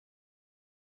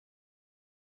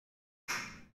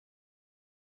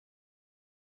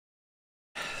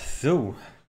So.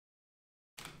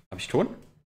 Hab ich Ton?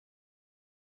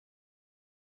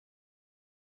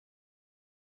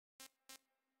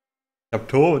 Ich hab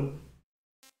Ton.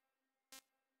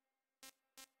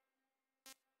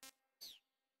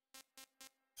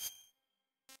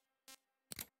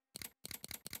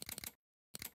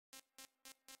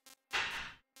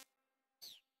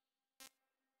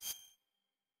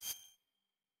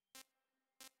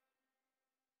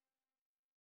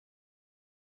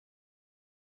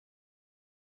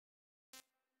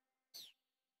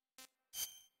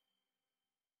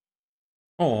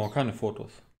 Oh, keine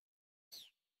Fotos.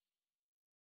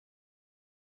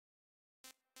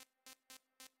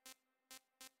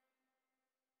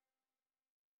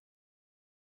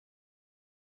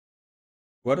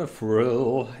 What a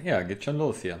thrill. Ja, geht schon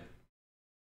los hier.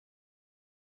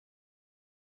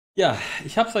 Ja,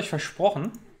 ich hab's euch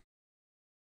versprochen.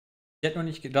 Ich hätte noch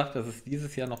nicht gedacht, dass es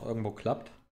dieses Jahr noch irgendwo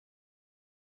klappt.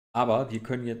 Aber wir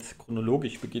können jetzt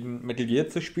chronologisch beginnen, Metal Gear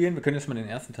zu spielen. Wir können jetzt mal den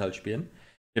ersten Teil spielen.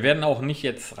 Wir werden auch nicht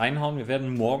jetzt reinhauen. Wir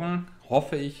werden morgen,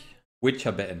 hoffe ich,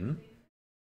 Witcher beenden.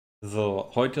 So,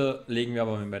 heute legen wir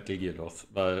aber mit Metal Gear los.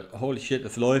 Weil, holy shit,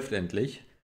 es läuft endlich.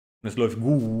 Und es läuft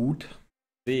gut.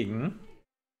 Deswegen.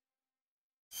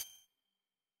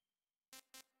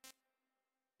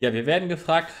 Ja, wir werden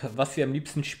gefragt, was wir am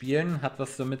liebsten spielen. Hat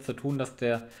was damit zu tun, dass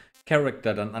der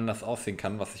Charakter dann anders aussehen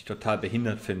kann, was ich total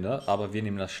behindert finde. Aber wir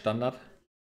nehmen das Standard.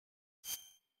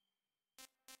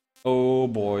 Oh,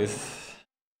 boys.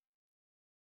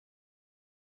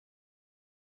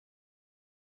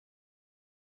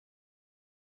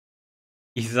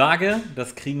 Ich sage,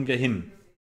 das kriegen wir hin.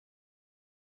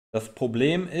 Das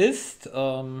Problem ist,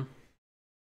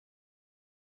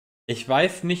 ich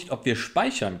weiß nicht, ob wir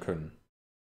speichern können.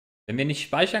 Wenn wir nicht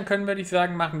speichern können, würde ich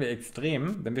sagen, machen wir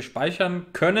extrem. Wenn wir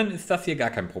speichern können, ist das hier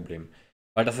gar kein Problem.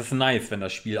 Weil das ist nice, wenn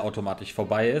das Spiel automatisch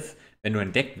vorbei ist, wenn du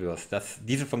entdeckt wirst.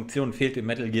 Diese Funktion fehlt in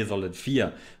Metal Gear Solid 4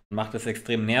 und macht es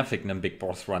extrem nervig, einen Big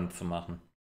Boss Run zu machen.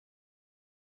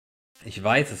 Ich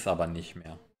weiß es aber nicht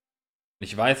mehr.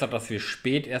 Ich weiß auch, dass wir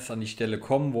spät erst an die Stelle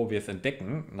kommen, wo wir es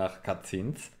entdecken, nach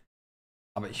Cutscenes.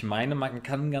 Aber ich meine, man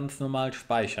kann ganz normal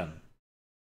speichern.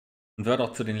 Und wird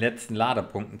auch zu den letzten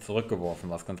Ladepunkten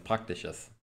zurückgeworfen, was ganz praktisch ist.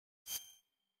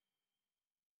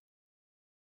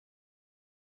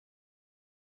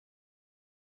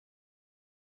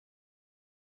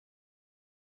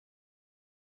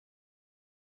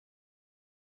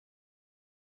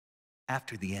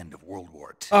 After the end of World War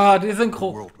II, Ah, the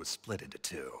world was split into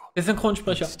two, der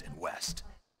Synchronsprecher. East and West.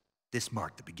 This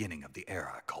marked the beginning of the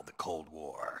era called the Cold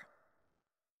War.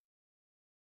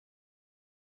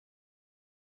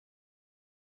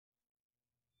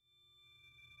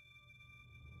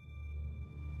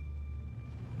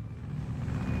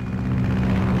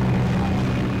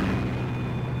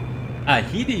 Ah,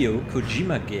 Hideo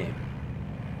Kojima Game.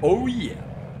 Oh yeah,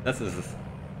 das ist es.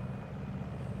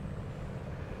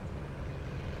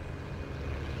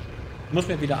 Ich muss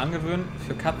mir wieder angewöhnen,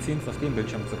 für Cutscenes auf dem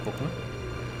Bildschirm zu gucken.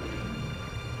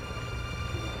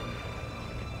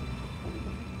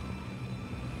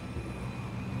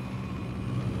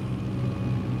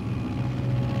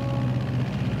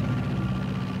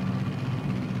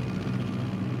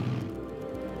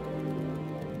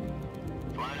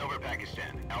 Flying over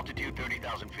Pakistan, altitude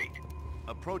 30,000 feet.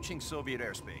 Approaching Soviet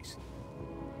airspace.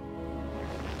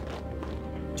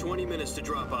 20 minutes to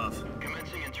drop off.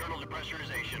 Commencing internal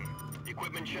depressurization.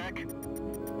 Equipment check.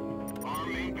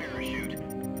 Arm main parachute.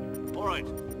 All right.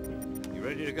 You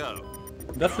ready to go?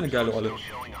 Das ist eine geile Rolle. Still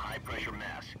showing a high pressure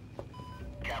mass.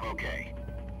 Cap okay.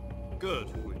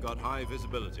 Good. We've got high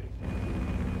visibility.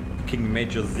 King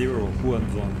Major Zero,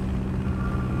 Hurensohn.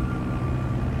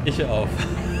 Ich auf.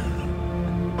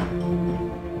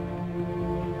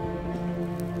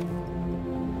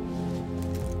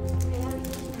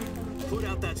 Put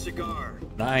out that cigar.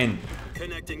 Nein.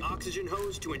 Connecting oxygen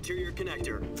hose to interior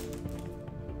connector.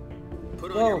 Put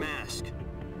on Whoa. your mask.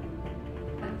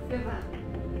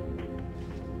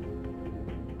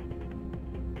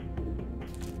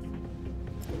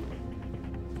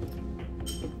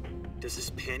 Does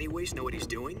this panty waste know what he's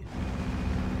doing?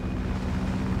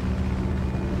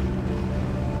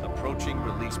 Approaching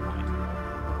release point.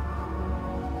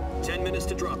 10 minutes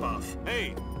to drop off.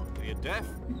 Hey, are you deaf?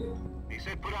 He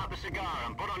said put out the cigar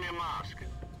and put on your mask.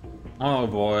 Oh,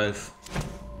 boys.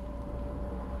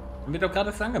 Haben wir doch gerade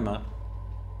das angemacht.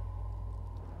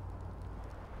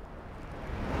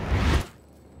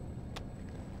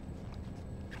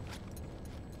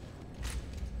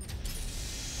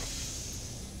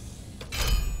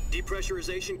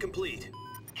 Depressurization complete.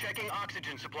 Checking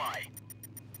oxygen supply.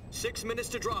 6 minutes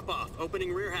to drop off.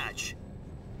 Opening rear hatch.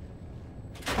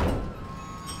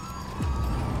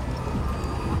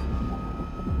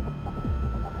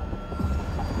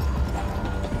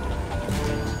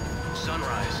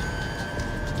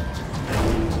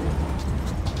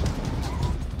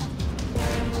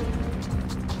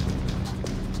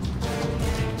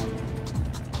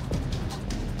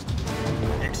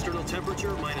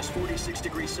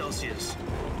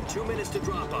 to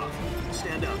drop off.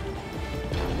 Stand up.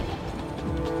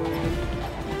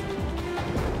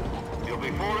 You'll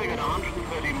be falling at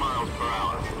 130 miles per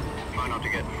hour. Try not to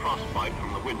get frostbite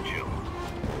from the wind chill.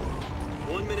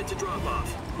 1 minute to drop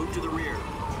off. Move to the rear.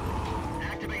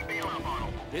 Activate bailout model.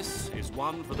 This is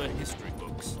one for the history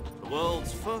books. The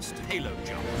world's first halo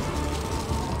jump.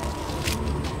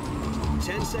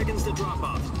 10 seconds to drop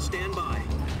off. Stand by.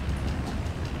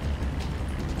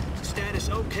 Status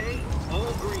okay.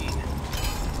 All green.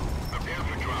 Prepare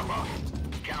for drop-off.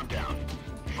 Countdown.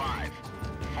 5,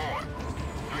 4,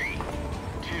 3,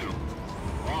 2,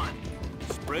 1.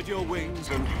 Spread your wings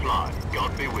And fly.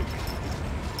 God be with you.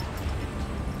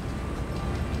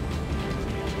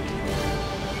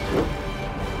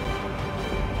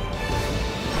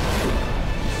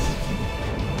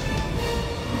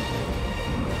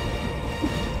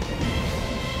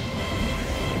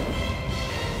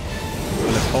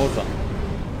 Pause.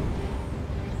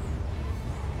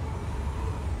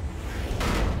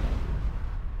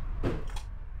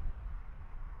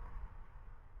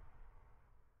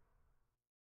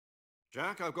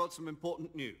 Jack, I've got some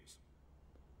important news.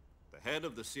 The head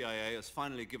of the CIA has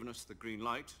finally given us the green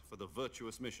light for the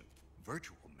virtuous mission.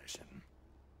 Virtual mission?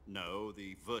 No,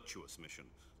 the virtuous mission.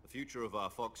 The future of our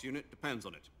Fox unit depends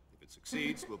on it. If it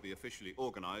succeeds, we'll be officially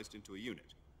organized into a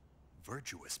unit.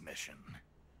 Virtuous mission?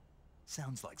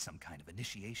 Sounds like some kind of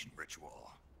initiation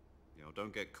ritual. You know,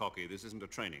 don't get cocky. This isn't a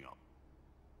training op.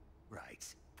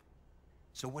 Right.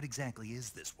 So what exactly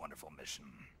is this wonderful mission?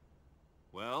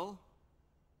 Well,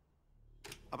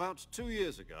 about 2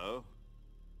 years ago,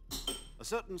 a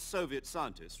certain Soviet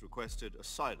scientist requested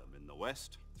asylum in the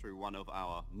West through one of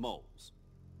our moles.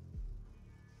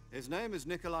 His name is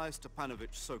Nikolai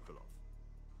Stepanovich Sokolov.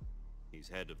 He's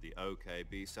head of the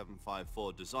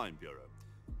OKB-754 Design Bureau,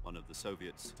 one of the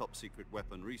Soviets' top-secret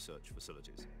weapon research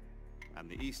facilities, and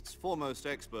the East's foremost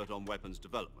expert on weapons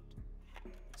development.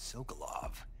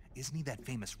 Sokolov? Isn't he that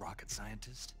famous rocket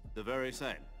scientist? The very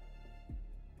same.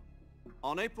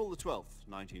 On April the 12th,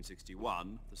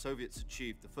 1961, the Soviets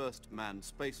achieved the first manned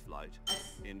spaceflight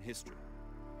in history.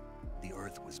 The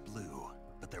Earth was blue,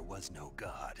 but there was no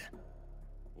God.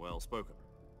 Well spoken.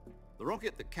 The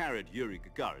rocket that carried Yuri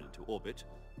Gagarin to orbit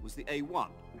was the A-1,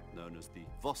 known as the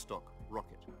Vostok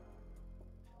rocket.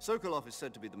 Sokolov is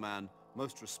said to be the man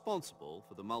most responsible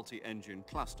for the multi-engine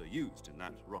cluster used in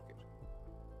that rocket.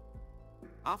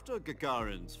 After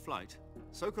Gagarin's flight,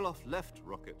 Sokolov left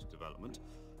rocket development to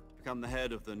become the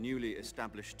head of the newly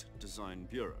established Design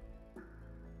Bureau.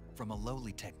 From a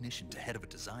lowly technician to head of a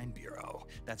design bureau,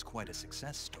 that's quite a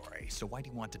success story, so why do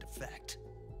you want to defect?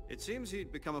 It seems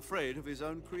he'd become afraid of his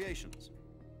own creations.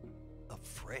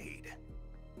 Afraid?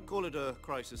 Call it a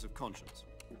crisis of conscience.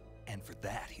 And for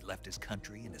that, he left his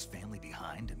country and his family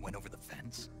behind and went over the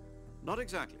fence? Not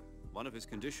exactly. One of his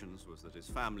conditions was that his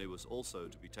family was also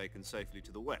to be taken safely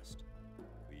to the West.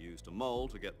 We used a mole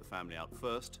to get the family out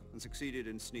first and succeeded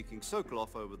in sneaking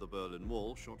Sokolov over the Berlin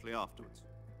Wall shortly afterwards.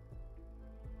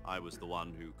 I was the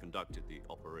one who conducted the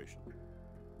operation.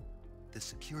 The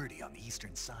security on the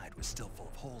eastern side was still full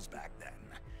of holes back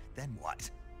then. Then what?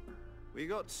 We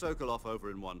got Sokolov over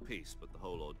in one piece, but the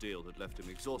whole ordeal had left him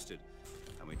exhausted,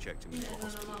 and we checked him into a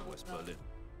hospital in West Berlin.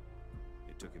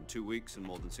 It took him 2 weeks and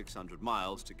more than 600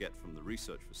 miles to get from the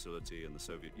research facility in the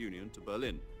Soviet Union to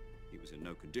Berlin. He was in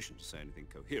no condition to say anything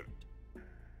coherent.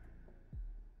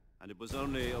 And it was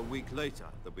only a week later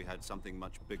that we had something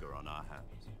much bigger on our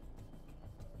hands.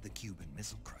 The Cuban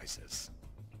Missile Crisis.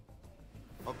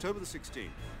 October the 16th,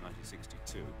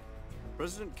 1962,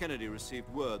 President Kennedy received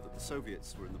word that the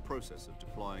Soviets were in the process of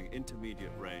deploying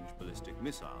intermediate-range ballistic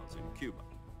missiles in Cuba.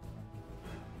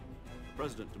 The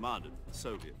President demanded that the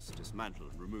Soviets dismantle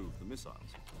and remove the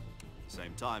missiles. At the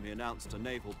same time, he announced a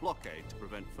naval blockade to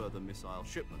prevent further missile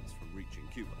shipments from reaching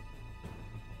Cuba.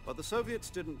 But the Soviets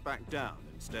didn't back down,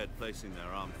 instead placing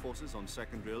their armed forces on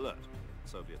secondary alert.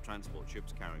 Soviet transport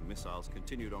ships carrying missiles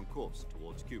continued on course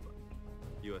towards Cuba.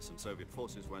 US and Soviet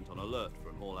forces went on alert for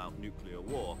an all-out nuclear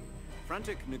war.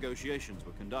 Frantic negotiations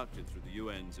were conducted through the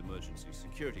UN's Emergency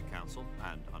Security Council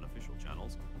and unofficial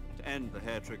channels to end the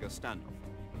hair-trigger standoff.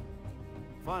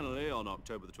 Finally, on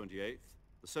October the 28th,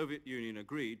 the Soviet Union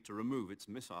agreed to remove its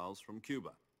missiles from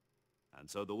Cuba, and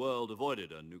so the world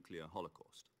avoided a nuclear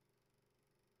holocaust.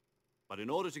 But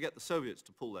in order to get the Soviets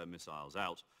to pull their missiles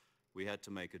out, we had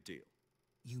to make a deal.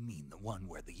 You mean the one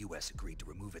where the US agreed to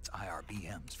remove its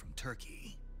IRBMs from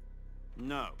Turkey?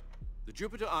 No. The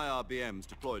Jupiter IRBMs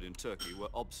deployed in Turkey were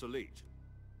obsolete,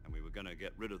 and we were going to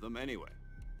get rid of them anyway.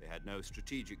 They had no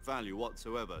strategic value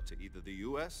whatsoever to either the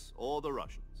US or the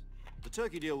Russians. The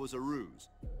Turkey deal was a ruse.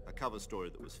 A cover story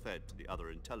that was fed to the other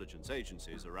intelligence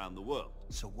agencies around the world.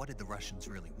 So what did the Russians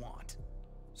really want?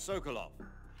 Sokolov.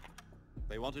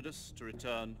 They wanted us to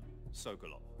return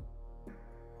Sokolov.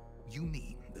 You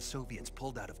mean the Soviets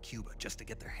pulled out of Cuba just to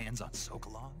get their hands on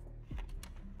Sokolov?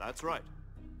 That's right.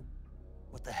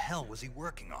 What the hell was he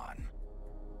working on?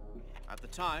 At the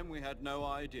time, we had no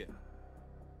idea.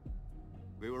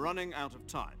 We were running out of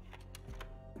time.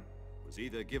 It was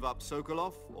either give up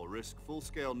Sokolov or risk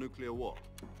full-scale nuclear war.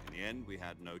 In the end, we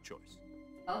had no choice.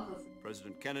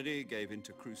 President Kennedy gave in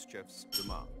to Khrushchev's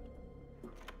demand.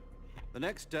 The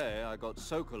next day, I got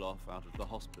Sokolov out of the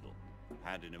hospital,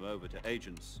 handing him over to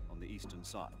agents on the eastern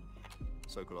side.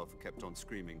 Sokolov kept on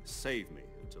screaming, "Save me,"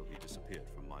 until he disappeared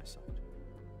from my sight.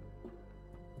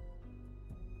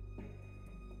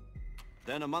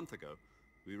 Then a month ago,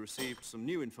 we received some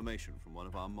new information from one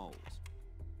of our moles.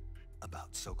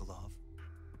 About Sokolov?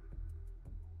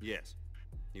 Yes.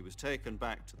 He was taken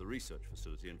back to the research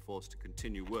facility and forced to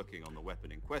continue working on the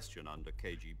weapon in question under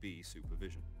KGB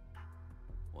supervision.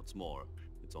 What's more,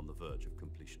 it's on the verge of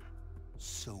completion.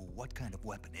 So what kind of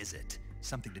weapon is it?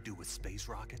 Something to do with space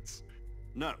rockets?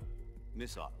 No,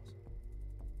 missiles.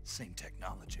 Same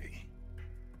technology.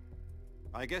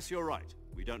 I guess you're right.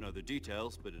 We don't know the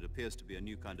details, but it appears to be a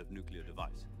new kind of nuclear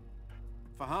device.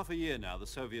 For half a year now, the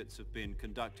Soviets have been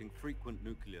conducting frequent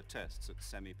nuclear tests at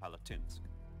Semipalatinsk.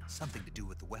 Something to do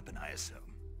with the weapon, I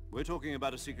assume. We're talking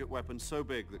about a secret weapon so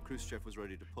big that Khrushchev was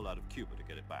ready to pull out of Cuba to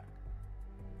get it back.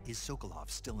 Is Sokolov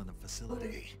still in the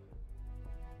facility?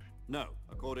 No.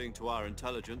 According to our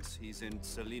intelligence, he's in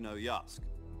Selinoyarsk,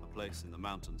 a place in the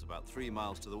mountains about 3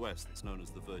 miles to the west that's known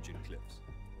as the Virgin Cliffs.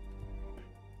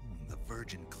 The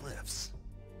Virgin Cliffs.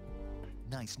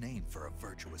 Nice name for a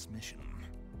virtuous mission.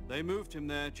 They moved him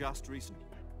there just recently.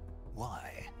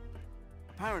 Why?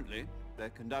 Apparently, they're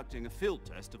conducting a field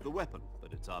test of the weapon,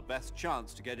 but it's our best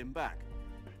chance to get him back.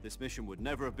 This mission would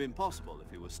never have been possible if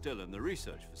he was still in the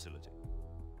research facility.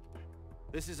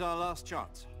 This is our last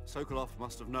chance. Sokolov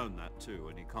must have known that too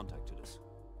when he contacted us.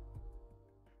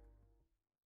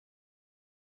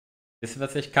 Wisst ihr,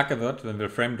 was echt kacke wird, wenn wir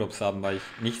Frame Drops haben, weil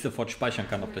ich nicht sofort speichern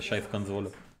kann auf der scheiß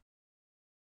Konsole.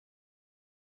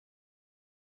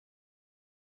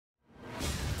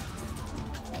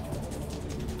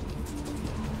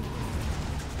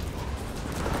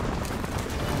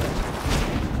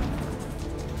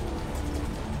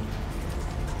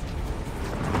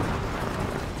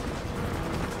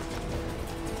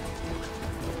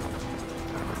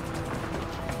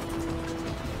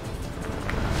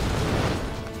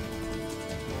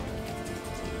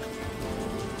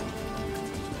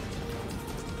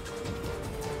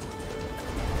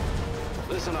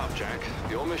 Listen up, Jack.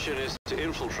 Your mission is to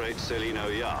infiltrate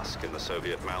Selinoyarsk in the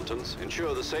Soviet mountains,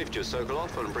 ensure the safety of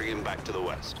Sokolov, and bring him back to the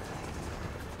west.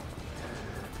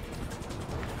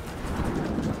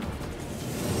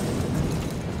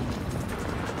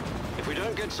 If we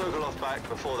don't get Sokolov back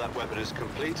before that weapon is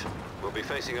complete, we'll be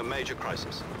facing a major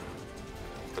crisis.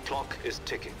 The clock is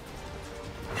ticking.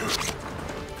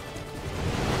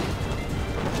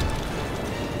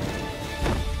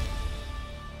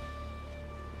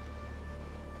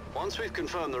 Once we've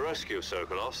confirmed the rescue of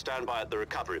Sokolov, stand by at the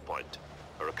recovery point.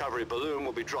 A recovery balloon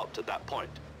will be dropped at that point.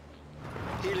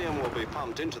 Helium will be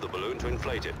pumped into the balloon to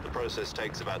inflate it. The process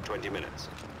takes about 20 minutes.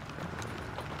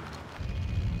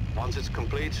 Once it's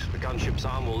complete, the gunship's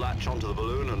arm will latch onto the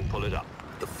balloon and pull it up.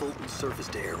 The Fulton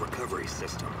surface-to-air recovery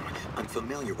system. I'm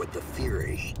familiar with the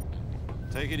theory.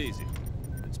 Take it easy.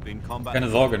 It's been combat. Keine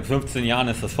Sorge, in 15 Jahren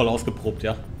ist das voll ausgeprobt,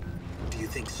 ja? Do you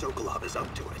think Sokolov is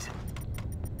up to it?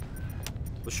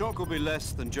 The shock will be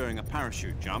less than during a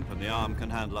parachute jump, and the arm can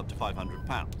handle up to 500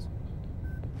 pounds.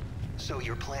 So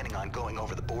you're planning on going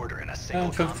over the border in a Ja, single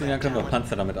in 15 Jahren können wir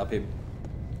Panzer damit abheben.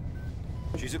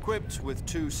 She's equipped with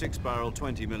 2 6-barrel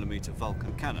 20mm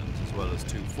Vulcan cannons, as well as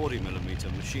 2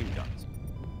 40mm machine guns.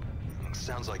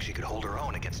 Sounds like she could hold her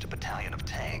own against a battalion of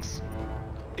tanks.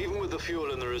 Even with the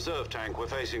fuel in the reserve tank, we're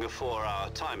facing a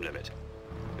 4-hour time limit.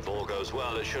 If all goes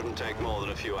well, it shouldn't take more than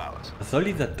a few hours. Was soll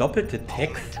dieser doppelte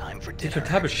Text? Sieht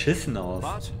total beschissen aus.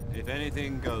 But if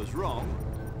anything goes wrong,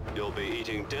 you'll be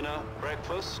eating dinner,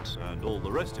 breakfast, and all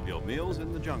the rest of your meals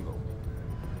in the jungle.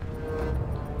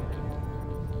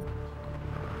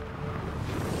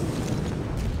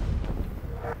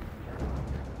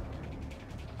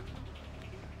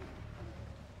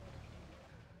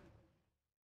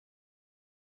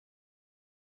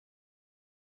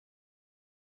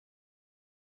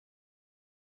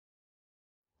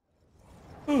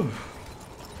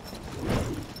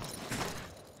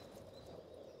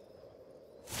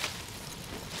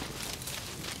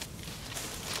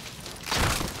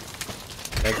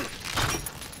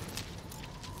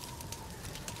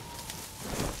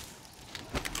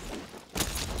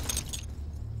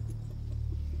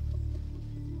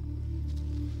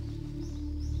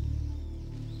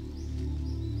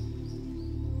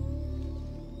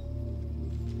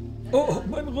 Oh,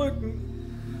 mein Rücken.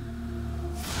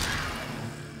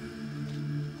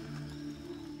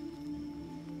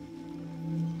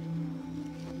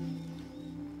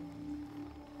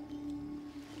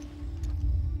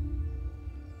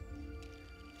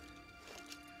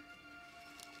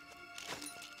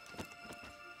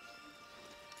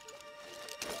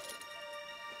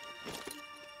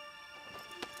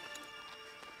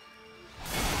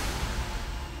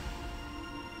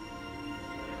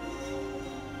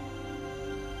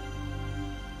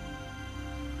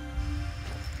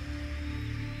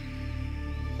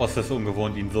 Oh, ist das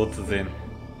ungewohnt, ihn so zu sehen.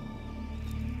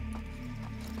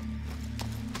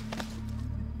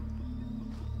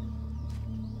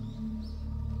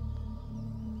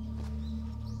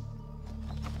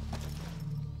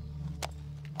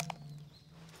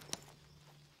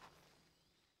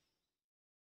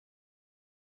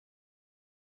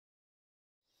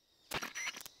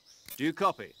 Do you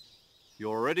copy?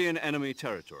 You're already in enemy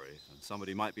territory, and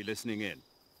somebody might be listening in.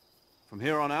 From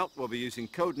here on out, we'll be using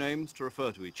code names to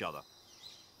refer to each other.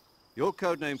 Your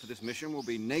code name for this mission will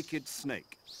be Naked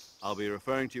Snake. I'll be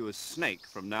referring to you as Snake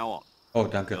from now on. Oh,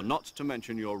 danke. You're not to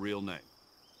mention your real name.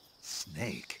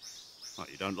 Snake?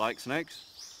 What, you don't like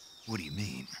snakes? What do you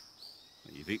mean?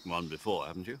 You've eaten one before,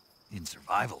 haven't you? In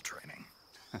survival training?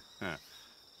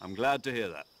 I'm glad to hear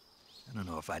that. I don't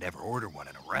know if I'd ever order one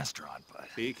in a restaurant, but...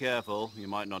 Be careful, you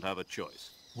might not have a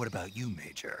choice. What about you,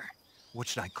 Major? What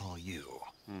should I call you?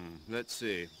 Let's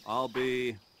see. I'll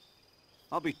be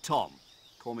Tom.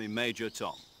 Call me Major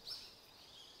Tom.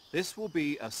 This will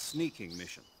be a sneaking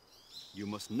mission. You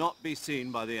must not be seen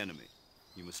by the enemy.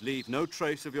 You must leave no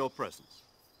trace of your presence.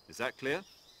 Is that clear?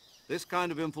 This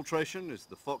kind of infiltration is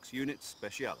the Fox unit's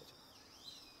speciality.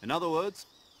 In other words,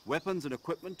 weapons and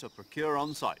equipment are procured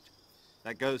on site.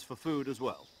 That goes for food as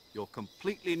well. You're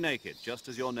completely naked, just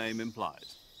as your name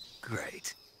implies.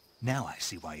 Great. Now I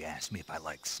see why you asked me if I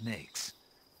like snakes.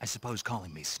 I suppose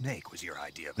calling me Snake was your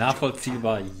idea of...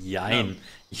 Nachvollziehbar, jein.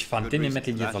 Ich fand den in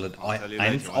Metal Gear Solid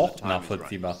 1 auch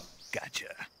nachvollziehbar. Gotcha.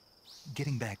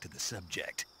 Getting back to the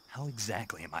subject, how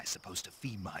exactly am I supposed to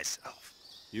feed myself?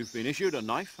 You've been issued a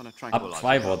knife and a Ab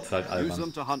tranquilizer. 2 wird's halt Use albern.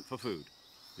 them to hunt for food.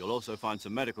 You'll also find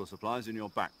some medical supplies in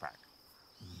your backpack.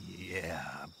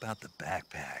 Yeah, about the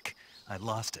backpack. I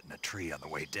lost it in a tree on the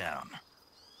way down.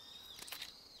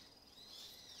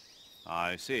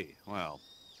 I see. Well,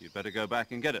 you'd better go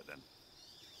back and get it then.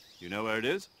 You know where it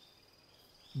is?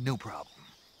 No problem.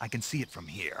 I can see it from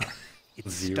here.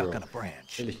 It's Zero. stuck on a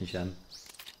branch. Will ich nicht an.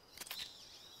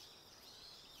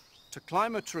 To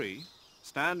climb a tree,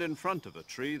 stand in front of a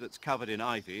tree that's covered in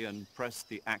ivy and press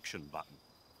the action button.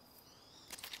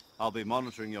 I'll be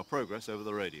monitoring your progress over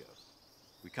the radio.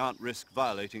 We can't risk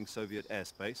violating Soviet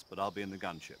airspace, but I'll be in the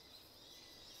gunship.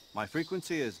 My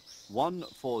frequency is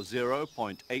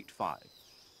 140.85.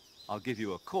 I'll give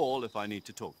you a call if I need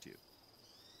to talk to you.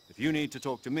 If you need to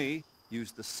talk to me,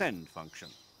 use the send function.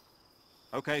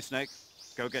 Okay, Snake,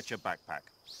 go get your backpack.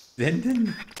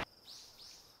 Senden?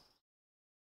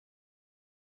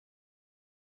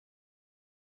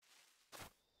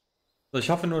 So, ich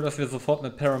hoffe nur, dass wir sofort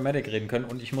mit Paramedic reden können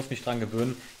und ich muss mich dran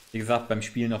gewöhnen, wie gesagt, beim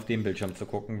Spielen auf dem Bildschirm zu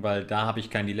gucken, weil da habe ich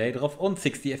kein Delay drauf und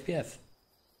 60 FPS.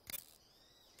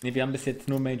 Ne, wir haben bis jetzt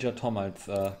nur Major Tom als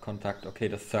Kontakt. Okay,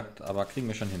 das zackt, aber kriegen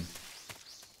wir schon hin.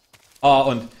 Oh,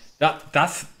 und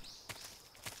das...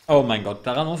 Oh mein Gott,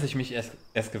 daran muss ich mich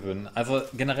erst gewöhnen. Also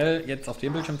generell jetzt auf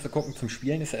dem Bildschirm zu gucken zum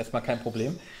Spielen ist ja erstmal kein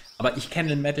Problem. Aber ich kenne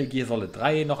den Metal Gear Solid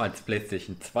 3 noch als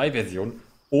PlayStation 2 Version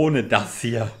ohne das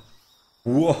hier.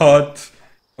 What?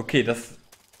 Okay,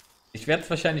 ich werde es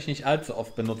wahrscheinlich nicht allzu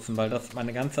oft benutzen, weil das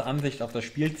meine ganze Ansicht auf das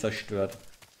Spiel zerstört.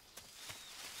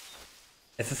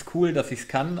 Es ist cool, dass ich es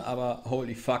kann, aber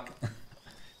holy fuck.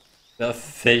 Das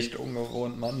ist echt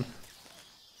ungewohnt, Mann.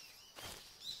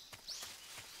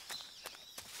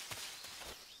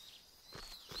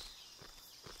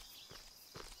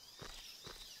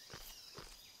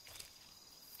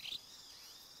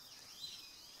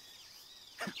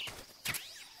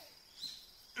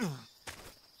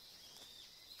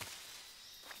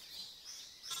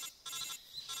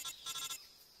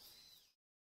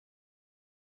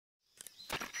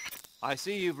 I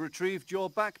see you've retrieved your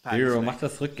backpack, Zero, Snake. mach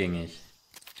das rückgängig.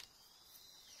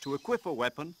 To equip a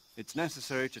weapon, it's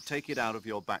necessary to take it out of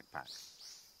your backpack.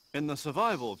 In the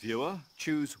survival viewer,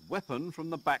 choose Weapon from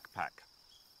the backpack.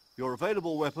 Your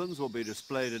available weapons will be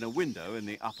displayed in a window in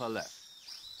the upper left.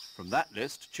 From that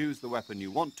list, choose the weapon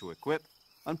you want to equip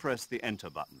and press the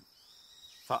Enter button.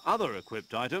 For other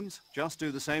equipped items, just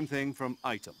do the same thing from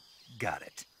Item. Got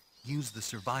it. Use the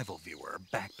survival viewer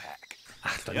backpack.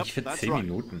 Ach, doch Yep, nicht für that's 10 right.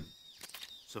 Minuten.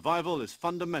 Survival is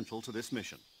fundamental to this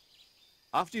mission.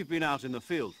 After you've been out in the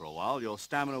field for a while, your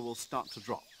stamina will start to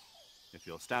drop. If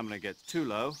your stamina gets too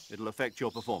low, it'll affect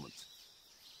your performance.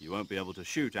 You won't be able to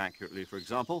shoot accurately, for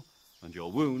example, and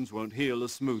your wounds won't heal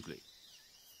as smoothly.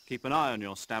 Keep an eye on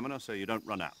your stamina so you don't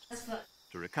run out.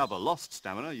 To recover lost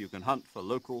stamina, you can hunt for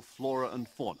local flora and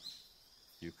fauna.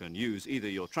 You can use either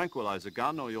your tranquilizer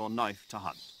gun or your knife to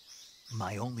hunt.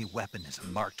 My only weapon is a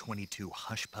Mark 22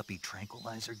 Hush Puppy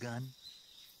tranquilizer gun?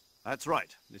 That's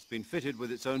right. It's been fitted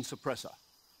with its own suppressor.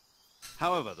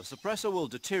 However, the suppressor will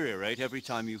deteriorate every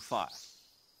time you fire.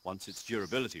 Once its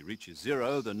durability reaches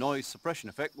 0, the noise suppression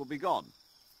effect will be gone.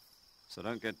 So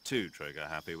don't get too trigger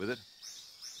happy with it.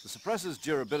 The suppressor's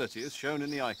durability is shown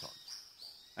in the icon.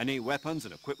 Any weapons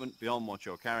and equipment beyond what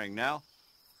you're carrying now,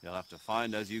 you'll have to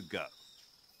find as you go.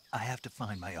 I have to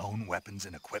find my own weapons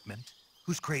and equipment?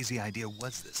 Whose crazy idea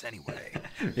was this anyway?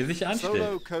 Wie sich anstellt.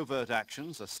 Solo covert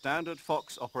actions are standard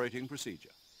Fox operating procedure.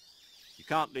 You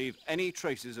can't leave any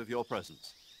traces of your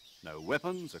presence. No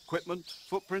weapons, equipment,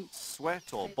 footprints,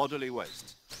 sweat, or bodily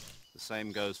waste. The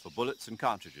same goes for bullets and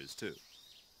cartridges, too.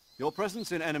 Your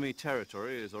presence in enemy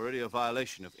territory is already a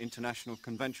violation of international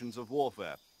conventions of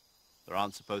warfare. There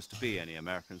aren't supposed to be any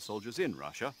American soldiers in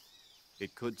Russia.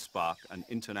 It could spark an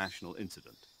international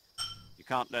incident. You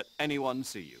can't let anyone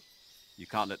see you. You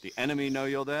can't let the enemy know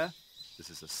you're there. This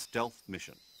is a stealth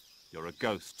mission. You're a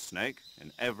ghost, Snake,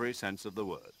 in every sense of the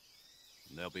word.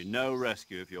 And there'll be no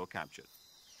rescue if you're captured.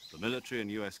 The military and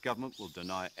US government will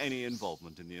deny any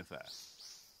involvement in the affair.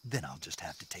 Then I'll just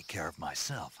have to take care of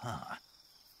myself, huh?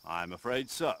 I'm afraid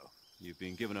so. You've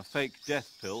been given a fake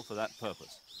death pill for that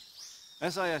purpose.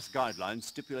 SIS guidelines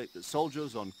stipulate that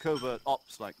soldiers on covert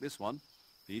ops like this one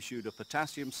be issued a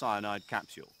potassium cyanide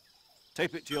capsule.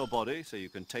 Tape it to your body so you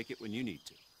can take it when you need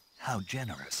to. How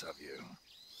generous of you.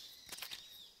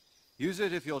 Use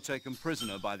it if you're taken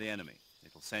prisoner by the enemy.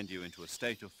 It'll send you into a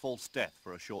state of false death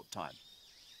for a short time.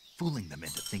 Fooling them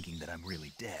into thinking that I'm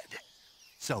really dead.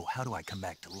 So how do I come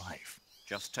back to life?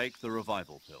 Just take the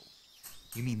revival pill.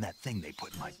 You mean that thing they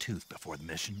put in my tooth before the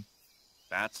mission?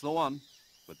 That's the one.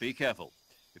 But be careful.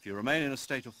 If you remain in a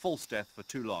state of false death for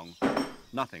too long,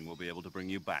 nothing will be able to bring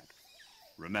you back.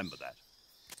 Remember that.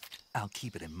 I'll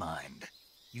keep it in mind.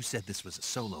 You said this was a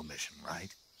solo mission,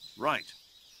 right? Right.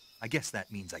 I guess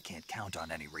that means I can't count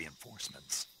on any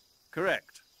reinforcements.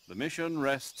 Correct. The mission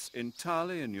rests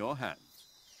entirely in your hands.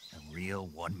 A real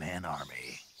one-man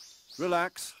army.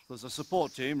 Relax. There's a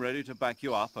support team ready to back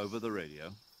you up over the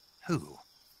radio. Who?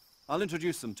 I'll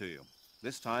introduce them to you.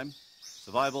 This time,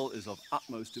 survival is of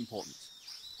utmost importance.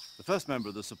 The first member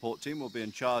of the support team will be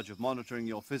in charge of monitoring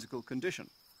your physical condition,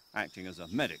 acting as a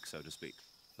medic, so to speak,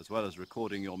 as well as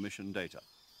recording your mission data.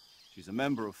 She's a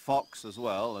member of Fox as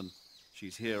well, and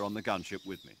she's here on the gunship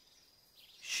with me.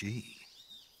 She?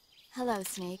 Hello,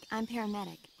 Snake. I'm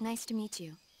paramedic. Nice to meet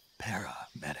you.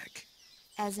 Paramedic.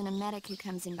 As in a medic who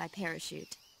comes in by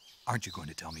parachute. Aren't you going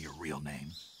to tell me your real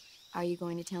name? Are you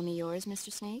going to tell me yours,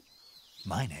 Mr. Snake?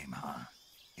 My name, huh?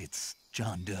 It's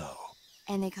John Doe.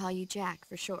 And they call you Jack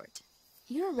for short.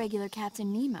 You're a regular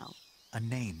Captain Nemo. A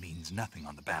name means nothing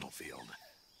on the battlefield.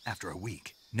 After a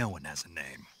week, no one has a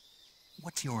name.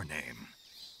 What's your name?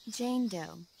 Jane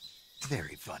Doe.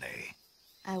 Very funny.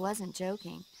 I wasn't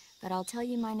joking, but I'll tell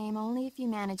you my name only if you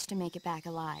manage to make it back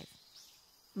alive.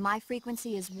 My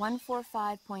frequency is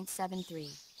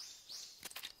 145.73.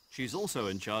 She's also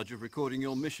in charge of recording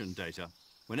your mission data.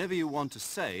 Whenever you want to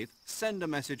save, send a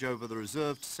message over the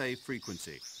reserved save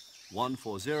frequency,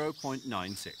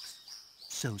 140.96.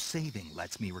 So saving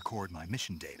lets me record my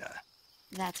mission data.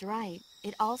 That's right.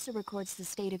 It also records the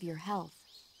state of your health.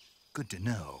 Good to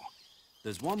know.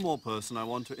 There's one more person I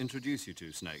want to introduce you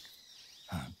to, Snake.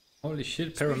 Holy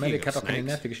shit, Speaking Paramedic of hat auch eine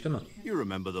snakes, nervige Stimme. You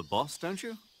remember the boss, don't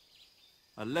you?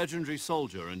 A legendary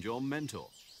soldier and your mentor.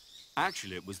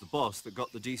 Actually, it was the boss that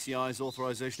got the DCI's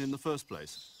authorization in the first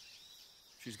place.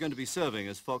 She's going to be serving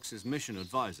as Fox's mission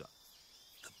advisor.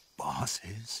 The boss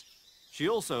is? She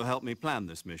also helped me plan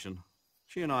this mission.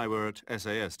 She and I were at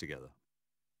SAS together.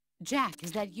 Jack,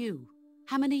 is that you?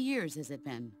 How many years has it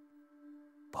been?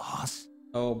 Boss?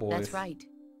 Oh boy. That's right.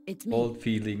 It's me. Old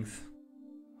feelings.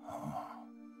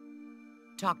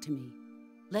 Talk to me.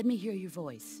 Let me hear your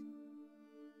voice.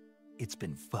 It's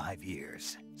been 5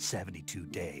 years, 72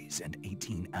 days, and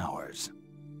 18 hours.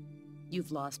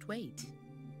 You've lost weight.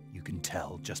 You can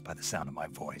tell just by the sound of my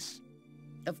voice.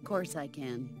 Of course I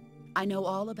can. I know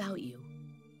all about you.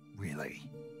 Really?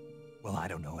 Well, I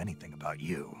don't know anything about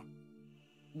you.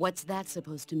 What's that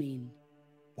supposed to mean?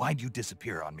 Why'd you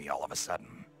disappear on me all of a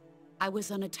sudden? I was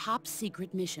on a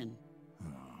top-secret mission.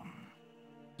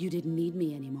 You didn't need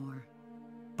me anymore.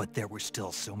 But there were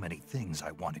still so many things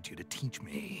I wanted you to teach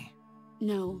me.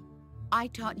 No, I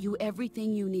taught you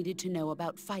everything you needed to know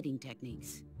about fighting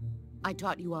techniques. I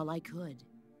taught you all I could.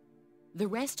 The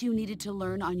rest you needed to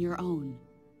learn on your own.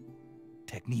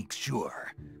 Techniques,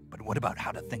 sure. But what about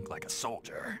how to think like a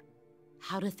soldier?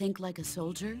 How to think like a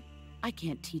soldier? I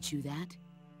can't teach you that.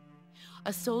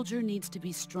 A soldier needs to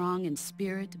be strong in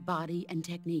spirit, body, and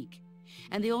technique.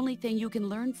 And the only thing you can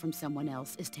learn from someone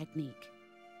else is technique.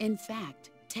 In fact,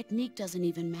 technique doesn't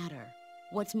even matter.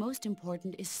 What's most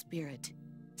important is spirit.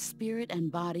 Spirit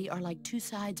and body are like two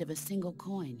sides of a single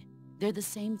coin. They're the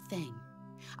same thing.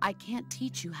 I can't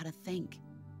teach you how to think.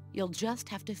 You'll just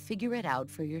have to figure it out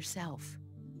for yourself.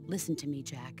 Listen to me,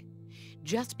 Jack.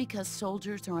 Just because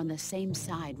soldiers are on the same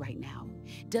side right now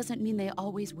doesn't mean they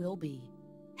always will be.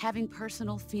 Having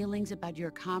personal feelings about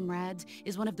your comrades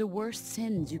is one of the worst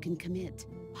sins you can commit.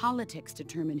 Politics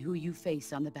determine who you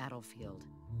face on the battlefield.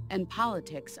 And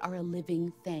politics are a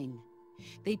living thing.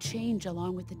 They change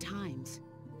along with the times.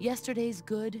 Yesterday's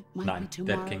good might be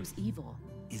tomorrow's evil.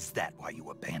 Is that why you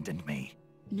abandoned me?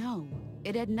 No,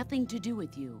 it had nothing to do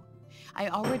with you. I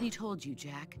already told you,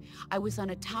 Jack. I was on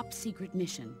a top-secret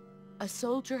mission. A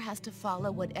soldier has to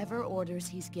follow whatever orders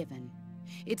he's given.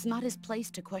 It's not his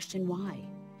place to question why.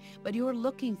 But you're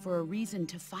looking for a reason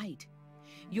to fight.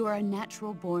 You are a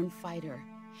natural-born fighter,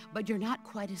 but you're not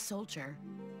quite a soldier.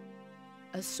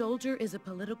 A soldier is a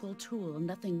political tool,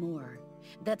 nothing more.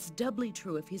 That's doubly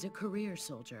true if he's a career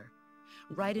soldier.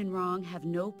 Right and wrong have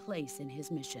no place in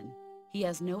his mission. He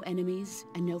has no enemies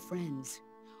and no friends.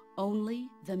 Only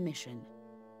the mission.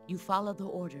 You follow the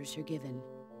orders you're given.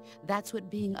 That's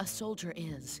what being a soldier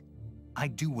is. I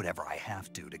do whatever I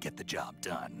have to get the job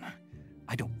done.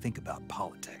 I don't think about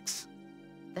politics.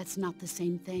 That's not the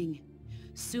same thing.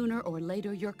 Sooner or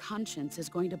later, your conscience is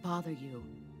going to bother you.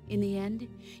 In the end,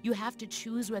 you have to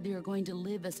choose whether you're going to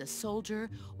live as a soldier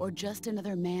or just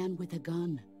another man with a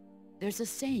gun. There's a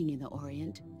saying in the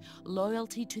Orient,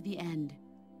 loyalty to the end.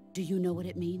 Do you know what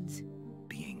it means?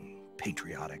 Being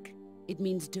patriotic. It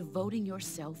means devoting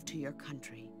yourself to your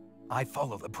country. I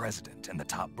follow the president and the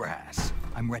top brass.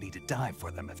 I'm ready to die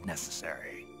for them if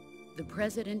necessary. The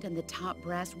president and the top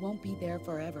brass won't be there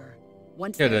forever.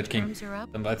 Once Ja, their das ging. terms are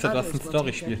up, Dann weiß er, was others ein will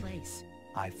take their Storyspiel. place.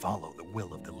 I follow the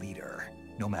will of the leader,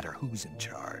 no matter who's in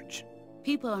charge.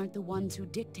 People aren't the ones who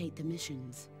dictate the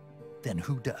missions. Then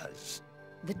who does?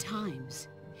 The times.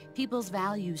 People's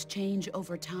values change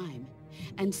over time,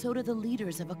 and so do the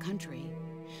leaders of a country.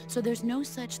 So there's no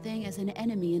such thing as an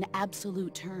enemy in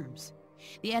absolute terms.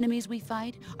 The enemies we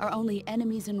fight are only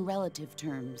enemies in relative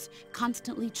terms,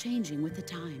 constantly changing with the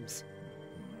times.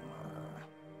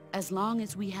 As long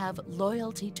as we have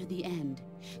loyalty to the end,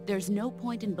 there's no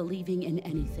point in believing in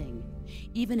anything,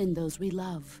 even in those we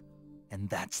love. And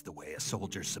that's the way a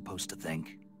soldier's supposed to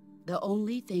think? The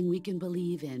only thing we can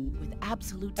believe in with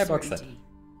absolute Hey, Boxer. certainty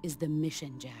is the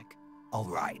mission, Jack. All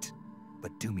right,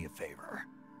 but do me a favor.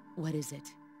 What is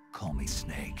it? Call me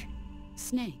Snake.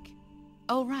 Snake.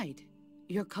 Oh, right.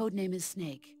 Your codename is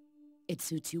Snake. It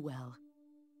suits you well.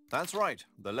 That's right.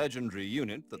 The legendary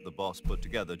unit that the boss put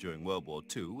together during World War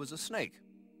II was a snake.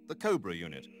 The Cobra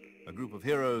unit, a group of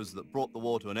heroes that brought the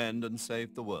war to an end and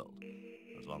saved the world.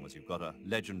 As long as you've got a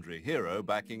legendary hero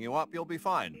backing you up, you'll be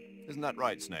fine. Isn't that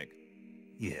right, Snake?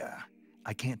 Yeah,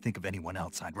 I can't think of anyone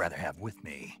else I'd rather have with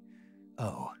me.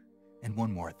 Oh, and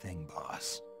one more thing,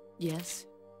 boss. Yes?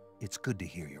 It's good to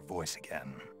hear your voice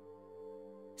again.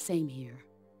 Same here.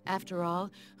 After all,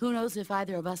 who knows if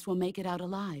either of us will make it out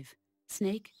alive?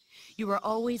 Snake, you are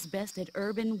always best at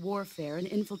urban warfare and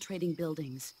infiltrating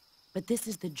buildings. But this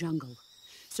is the jungle.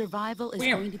 Survival is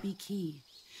going to be key.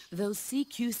 Those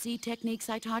CQC techniques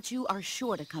I taught you are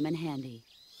sure to come in handy.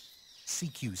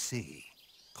 CQC?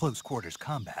 Close quarters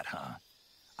combat, huh?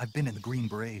 I've been in the Green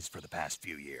Berets for the past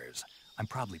few years. I'm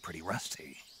probably pretty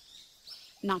rusty.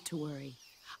 Not to worry.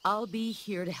 I'll be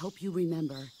here to help you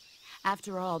remember.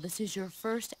 After all, this is your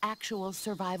first actual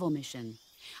survival mission.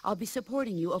 I'll be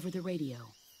supporting you over the radio.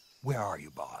 Where are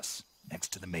you, boss?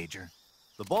 Next to the Major?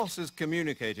 The boss is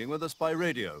communicating with us by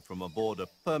radio from aboard a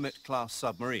Permit-class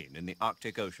submarine in the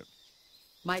Arctic Ocean.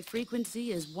 My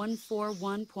frequency is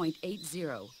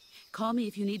 141.80. Call me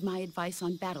if you need my advice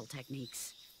on battle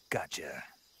techniques. Gotcha.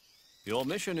 Your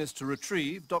mission is to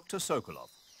retrieve Dr. Sokolov.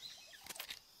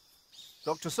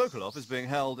 Dr. Sokolov is being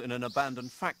held in an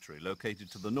abandoned factory located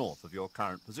to the north of your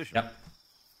current position. Ja,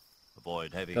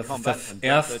 Avoid heavy das ist combat das and don't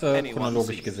let erste anyone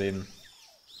chronologisch see. gesehen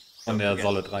Don't von der forget,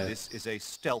 Solid-Reihe. This is a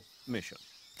stealth mission.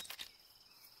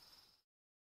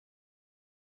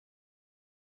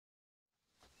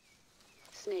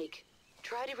 Snake,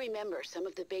 try to remember some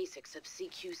of the basics of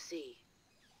CQC.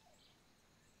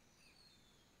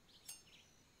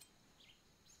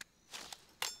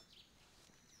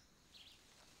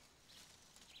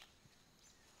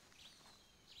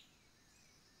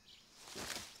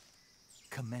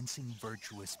 Commencing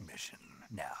virtuous mission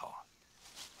now.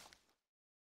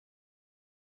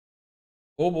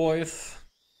 Oh, Boys.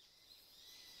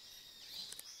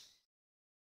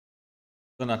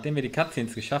 So, nachdem wir die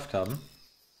Cutscenes geschafft haben.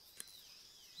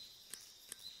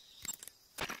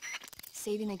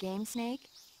 Saving the game, Snake?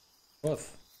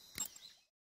 Was?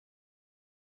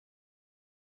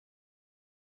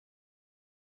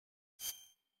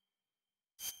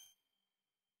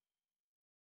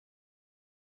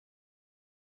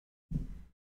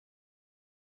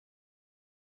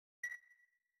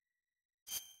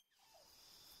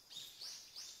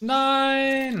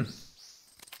 Nein!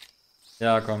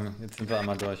 Ja, komm, jetzt sind wir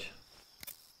einmal durch.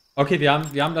 Okay, wir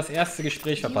haben das erste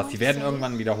Gespräch verpasst. Die werden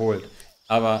irgendwann wiederholt.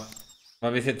 Aber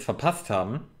weil wir es jetzt verpasst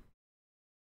haben,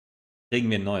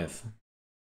 kriegen wir ein neues.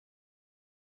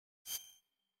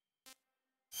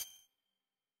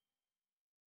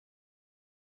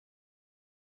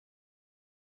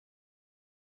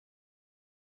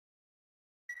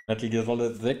 Metal Gear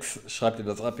Solid 6, schreibt ihr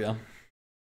das ab, ja?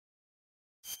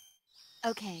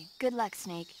 Okay, good luck,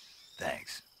 Snake.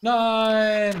 Thanks.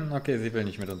 Nein! Okay, sie will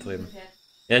nicht mit uns reden.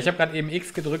 Ja, ich habe gerade eben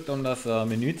X gedrückt, um das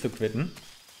Menü zu quitten.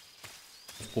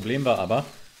 Das Problem war aber,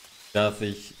 dass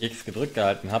ich X gedrückt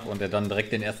gehalten habe und er dann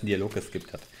direkt den ersten Dialog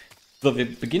geskippt hat. So,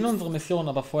 wir beginnen unsere Mission,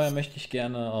 aber vorher möchte ich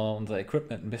gerne unser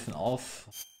Equipment ein bisschen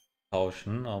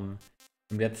austauschen. Wir haben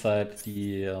derzeit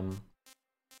die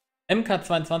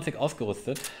MK22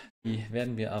 ausgerüstet. Die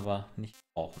werden wir aber nicht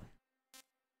brauchen.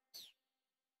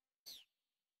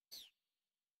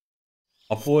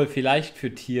 Obwohl, vielleicht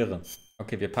für Tiere.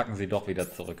 Okay, wir packen sie doch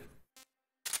wieder zurück.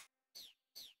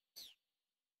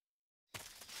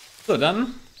 So,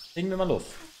 dann legen wir mal los.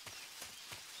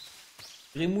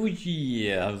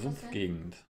 Remuji,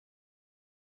 Sumpfgegend.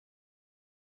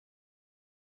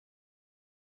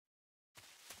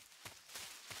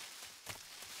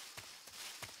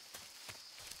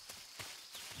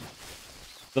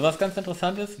 So, was ganz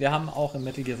interessant ist, wir haben auch im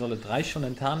Metal Gear Solid 3 schon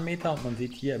einen Tarnmeter und man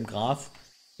sieht hier im Gras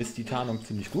ist die Tarnung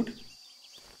ziemlich gut.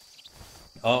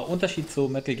 Unterschied zu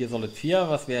Metal Gear Solid 4,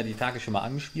 was wir ja die Tage schon mal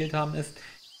angespielt haben, ist,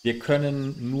 wir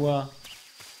können nur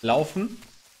laufen,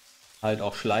 halt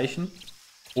auch schleichen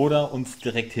oder uns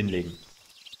direkt hinlegen.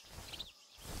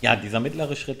 Ja, dieser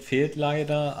mittlere Schritt fehlt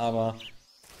leider, aber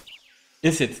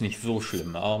ist jetzt nicht so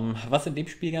schlimm. Was in dem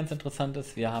Spiel ganz interessant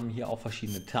ist, wir haben hier auch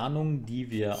verschiedene Tarnungen,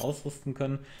 die wir ausrüsten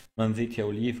können. Man sieht hier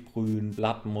Olivgrün,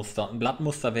 Blattmuster. Ein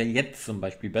Blattmuster wäre jetzt zum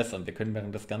Beispiel besser und wir können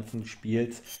während des ganzen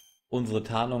Spiels unsere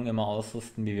Tarnung immer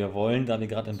ausrüsten, wie wir wollen. Da wir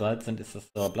gerade im Wald sind, ist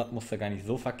das Blattmuster gar nicht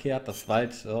so verkehrt.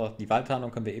 Die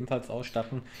Waldtarnung können wir ebenfalls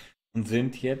ausstatten und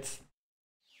sind jetzt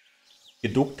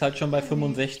geduckt halt schon bei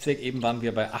 65. Eben waren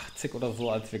wir bei 80 oder so,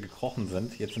 als wir gekrochen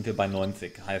sind. Jetzt sind wir bei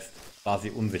 90, heißt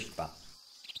quasi unsichtbar.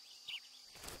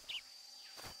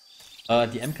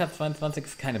 Die MK22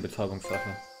 ist keine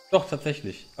Betäubungswaffe. Doch,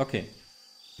 tatsächlich. Okay.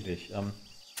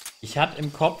 Ich hatte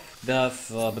im Kopf, dass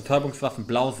Betäubungswaffen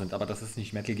blau sind, aber das ist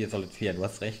nicht Metal Gear Solid 4, du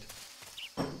hast recht.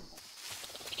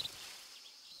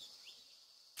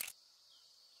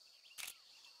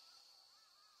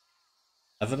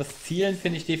 Also das Zielen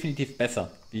finde ich definitiv besser,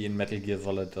 wie in Metal Gear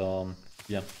Solid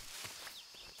 4.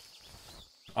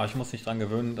 Aber ich muss mich dran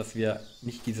gewöhnen, dass wir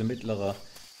nicht diese mittlere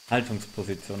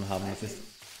Haltungsposition haben.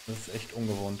 Das ist echt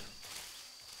ungewohnt.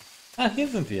 Ah, hier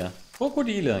sind wir.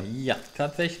 Krokodile. Ja,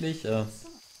 tatsächlich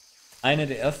eine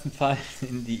der ersten Fallen,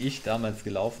 in die ich damals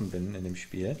gelaufen bin in dem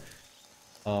Spiel.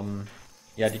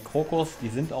 Ja, die Krokos, die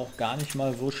sind auch gar nicht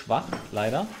mal so schwach,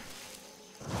 leider.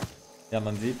 Ja,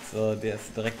 man sieht, der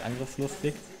ist direkt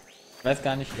angriffslustig. Ich weiß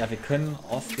gar nicht, ja, wir können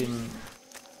aus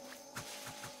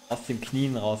den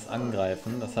Knien raus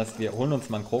angreifen. Das heißt, wir holen uns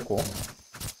mal einen Kroko.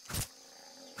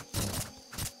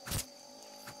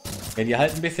 Ja, die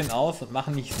halten ein bisschen aus und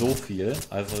machen nicht so viel.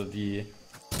 Also die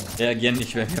reagieren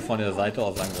nicht, wenn wir von der Seite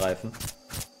aus angreifen.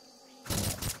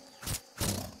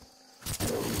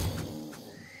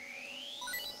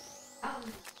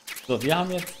 So, wir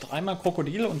haben jetzt 3-mal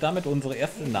Krokodile und damit unsere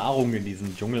erste Nahrung in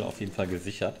diesem Dschungel auf jeden Fall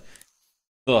gesichert.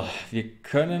 So, wir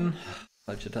können...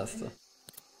 Falsche Taste.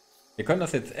 Wir können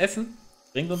das jetzt essen.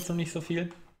 Bringt uns noch nicht so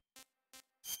viel.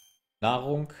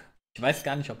 Nahrung. Ich weiß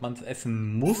gar nicht, ob man es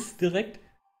essen muss direkt.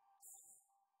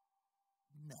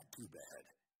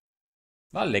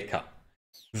 War lecker.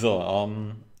 So,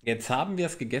 jetzt haben wir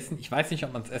es gegessen. Ich weiß nicht,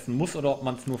 ob man es essen muss oder ob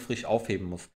man es nur frisch aufheben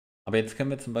muss. Aber jetzt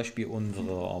können wir zum Beispiel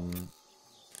unsere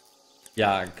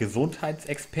ja,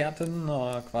 Gesundheitsexpertin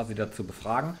quasi dazu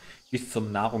befragen, wie es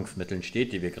zum Nahrungsmitteln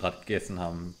steht, die wir gerade gegessen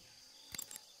haben.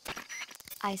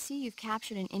 I see you've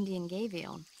captured an Indian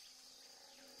gavial.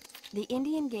 The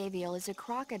Indian gavial is a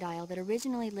crocodile that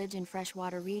originally lived in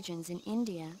freshwater regions in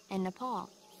India and Nepal.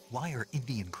 Why are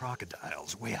Indian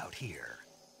crocodiles way out here?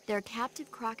 They're captive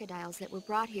crocodiles that were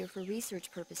brought here for research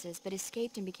purposes but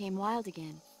escaped and became wild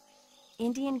again.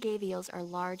 Indian gavials are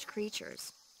large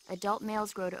creatures. Adult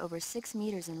males grow to over 6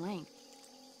 meters in length.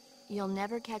 You'll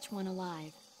never catch one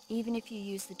alive, even if you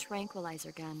use the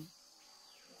tranquilizer gun.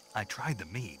 I tried the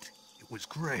meat. It was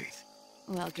great.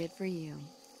 Well, good for you.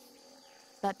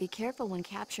 But be careful when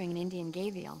capturing an Indian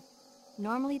gavial.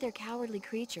 Normally they're cowardly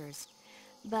creatures,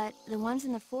 but the ones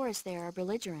in the forest there are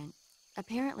belligerent.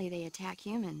 Apparently they attack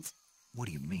humans. What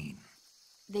do you mean?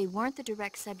 They weren't the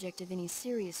direct subject of any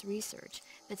serious research,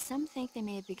 but some think they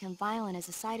may have become violent as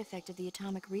a side effect of the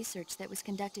atomic research that was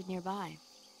conducted nearby.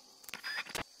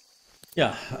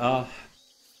 Ja,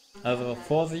 also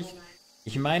Vorsicht.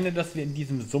 Ich meine, dass wir in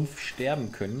diesem Sumpf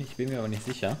sterben können. Ich bin mir aber nicht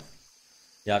sicher.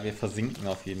 Ja, wir versinken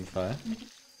auf jeden Fall.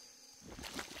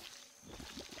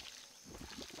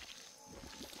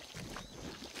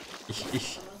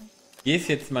 Ich gehe es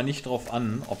jetzt mal nicht drauf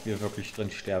an, ob wir wirklich drin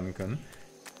sterben können.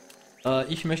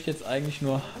 Ich möchte jetzt eigentlich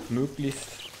nur möglichst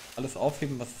alles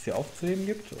aufheben, was es hier aufzuheben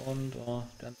gibt. Und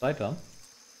dann weiter.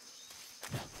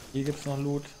 Hier gibt es noch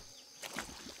Loot.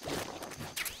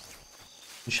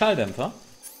 Ein Schalldämpfer.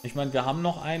 Ich meine, wir haben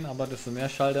noch einen, aber desto mehr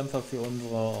Schalldämpfer für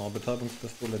unsere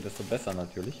Betäubungspistole, desto besser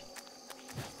natürlich.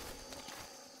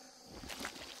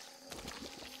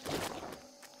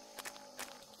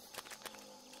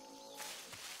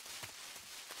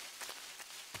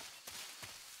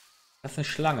 Das ist eine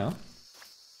Schlange.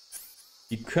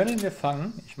 Die können wir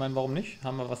fangen. Ich meine, warum nicht?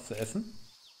 Haben wir was zu essen?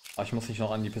 Aber ich muss nicht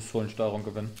noch an die Pistolensteuerung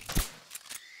gewinnen.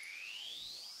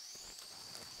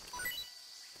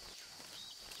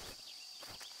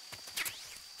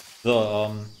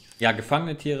 So, ja,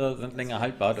 gefangene Tiere sind länger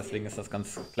haltbar, deswegen ist das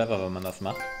ganz clever, wenn man das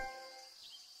macht.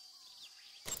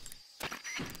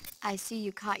 I see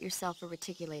you caught yourself a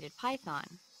reticulated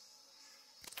python.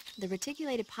 The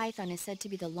reticulated python is said to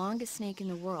be the longest snake in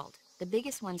the world. The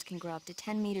biggest ones can grow up to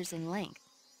 10 meters in length.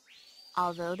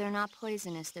 Although they're not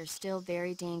poisonous, they're still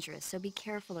very dangerous, so be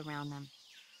careful around them.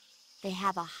 They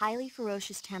have a highly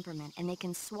ferocious temperament, and they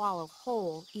can swallow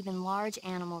whole, even large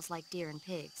animals like deer and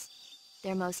pigs.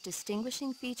 Their most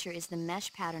distinguishing feature is the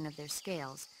mesh pattern of their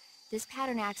scales. This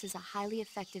pattern acts as a highly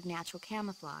effective natural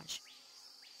camouflage.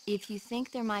 If you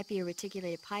think there might be a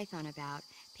reticulated python about,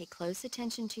 pay close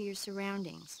attention to your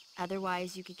surroundings.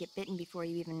 Otherwise, you could get bitten before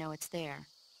you even know it's there.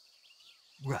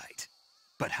 Right.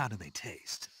 But how do they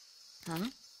taste? Huh?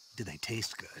 Do they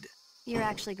taste good? You're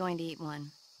actually going to eat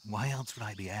one. Why else would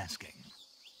I be asking?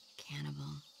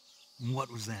 Cannibal.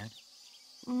 What was that?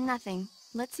 Nothing.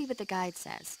 Let's see what the guide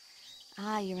says.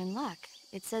 Ah, you're in luck.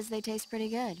 It says they taste pretty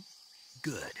good.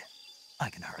 Good. I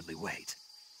can hardly wait.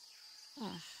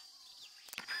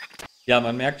 Ja,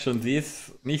 man merkt schon, sie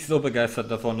ist nicht so begeistert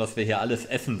davon, dass wir hier alles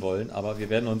essen wollen, aber wir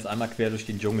werden uns einmal quer durch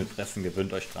den Dschungel fressen,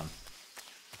 gewöhnt euch dran.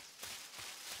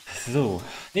 So,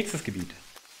 nächstes Gebiet.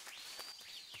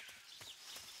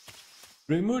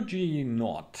 Remuji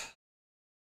Nord.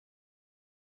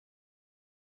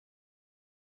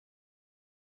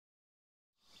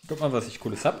 Guck mal, was ich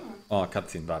Cooles hab. Oh,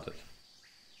 Cutscene wartet.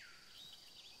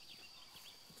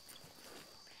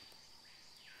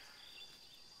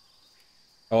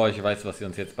 Oh, ich weiß, was sie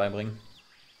uns jetzt beibringen.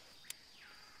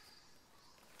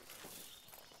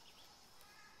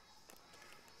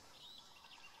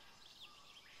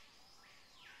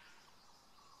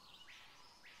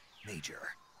 Major,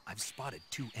 I've spotted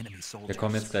 2 enemy soldiers. Wir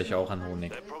kommen jetzt gleich auch an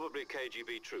Honig. They're probably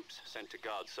KGB troops sent to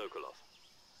guard Sokolov.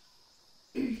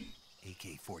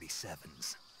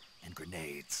 AK-47s and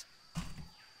grenades.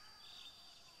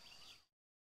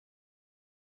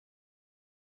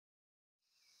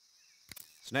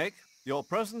 Snake, your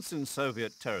presence in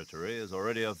Soviet territory is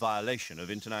already a violation of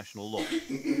international law.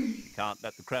 You can't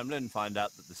let the Kremlin find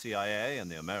out that the CIA and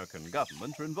the American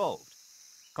government are involved.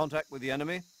 Contact with the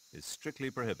enemy is strictly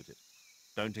prohibited.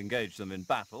 Don't engage them in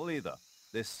battle either.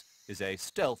 This is a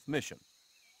stealth mission.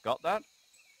 Got that?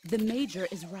 The Major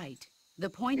is right. The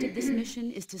point of this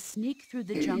mission is to sneak through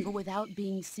the jungle without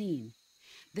being seen.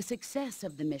 The success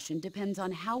of the mission depends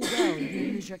on how well you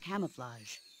use your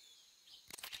camouflage.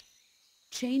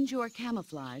 Change your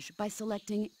camouflage by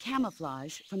selecting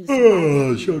Camouflage from the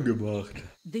surroundings. Schon gemacht.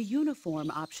 The Uniform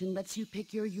option lets you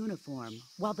pick your uniform,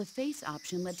 while the Face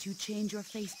option lets you change your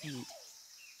face paint.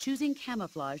 Choosing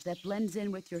camouflage that blends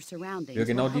in with your surroundings Ja,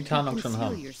 genau will die help Tarnung you schon conceal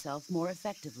haben. yourself more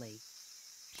effectively.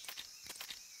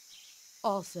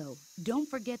 Also, don't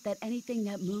forget that anything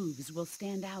that moves will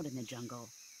stand out in the jungle.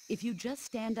 If you just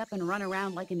stand up and run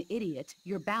around like an idiot,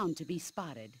 you're bound to be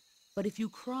spotted. But if you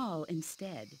crawl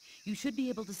instead, you should be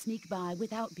able to sneak by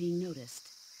without being noticed.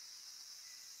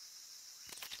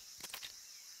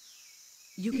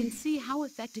 You can see how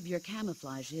effective your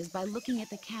camouflage is by looking at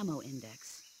the camo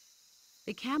index.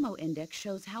 The camo index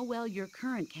shows how well your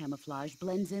current camouflage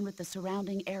blends in with the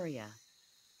surrounding area.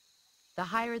 The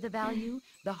higher the value,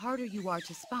 the harder you are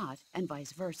to spot, and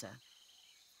vice versa.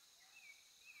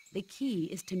 The key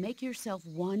is to make yourself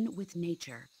one with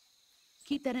nature.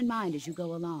 Keep that in mind as you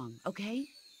go along, okay?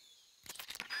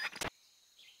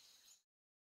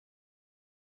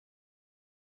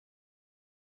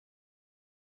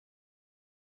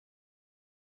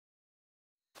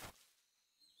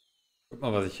 Guck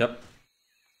mal, was ich hab.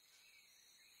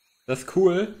 Das ist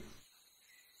cool.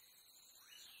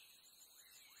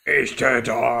 Ich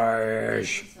töte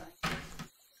euch!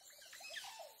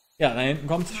 Ja, da hinten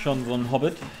kommt schon so ein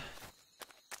Hobbit.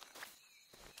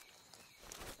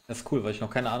 Das ist cool, weil ich noch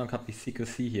keine Ahnung habe, wie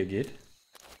CQC hier geht.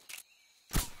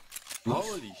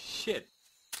 Holy shit!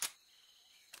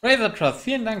 Razor Trust,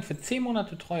 vielen Dank für 10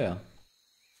 Monate Treue.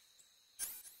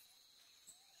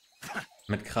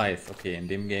 Mit Kreis, okay, in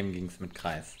dem Game ging es mit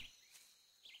Kreis.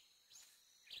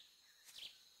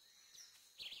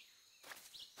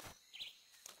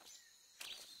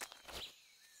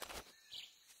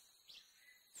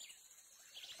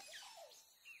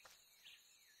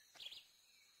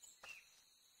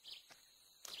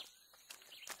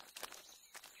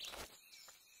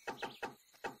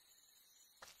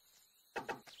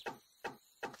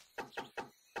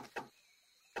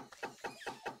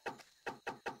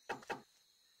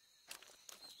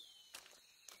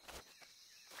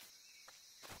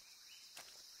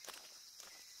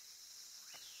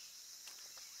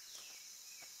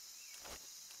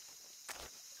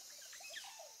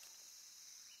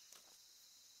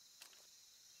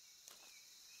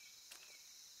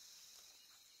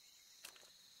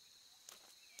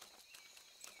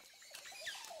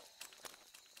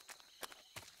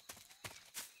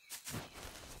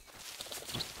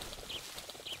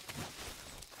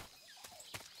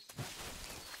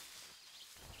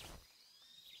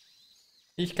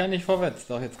 Ich kann nicht vorwärts.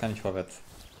 Doch, jetzt kann ich vorwärts.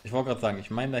 Ich wollte gerade sagen, ich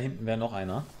meine, da hinten wäre noch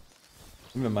einer.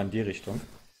 Gehen wir mal in die Richtung.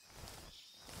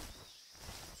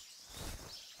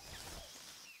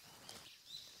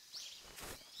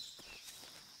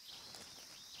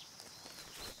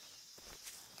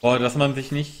 Boah, dass man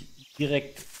sich nicht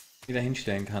direkt wieder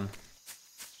hinstellen kann.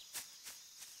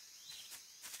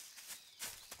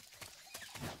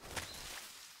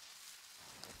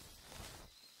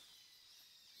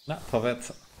 Na,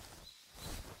 vorwärts.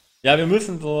 Ja, wir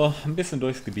müssen so ein bisschen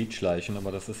durchs Gebiet schleichen,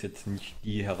 aber das ist jetzt nicht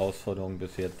die Herausforderung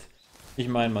bis jetzt. Ich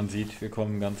meine, man sieht, wir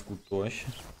kommen ganz gut durch.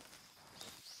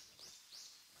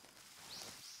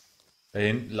 Da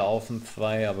hinten laufen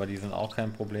 2, aber die sind auch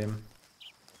kein Problem.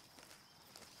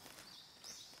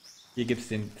 Hier gibt es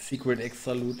den Secret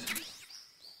Extra Loot.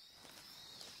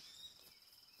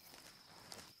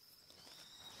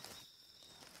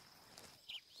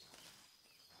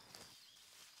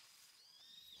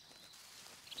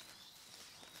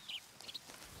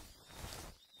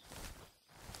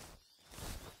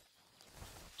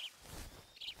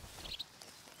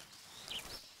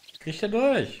 Kriegt er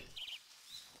durch.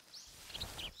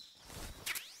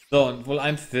 So, und wohl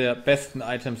eins der besten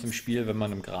Items im Spiel, wenn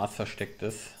man im Gras versteckt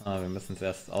ist. Wir müssen es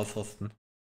erst ausrüsten.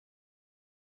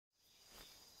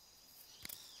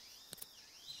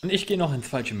 Und ich gehe noch ins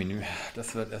falsche Menü.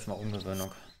 Das wird erstmal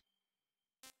Umgewöhnung.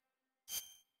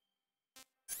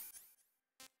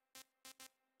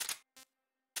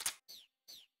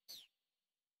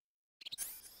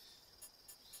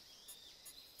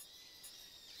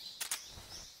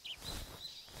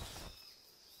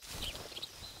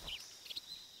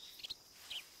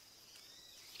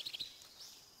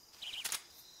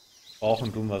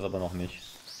 Brauchen tun wir es aber noch nicht.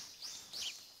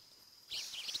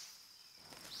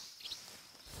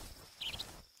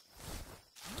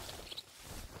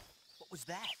 What was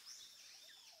that?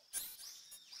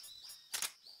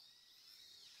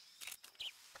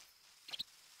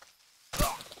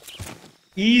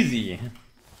 Easy.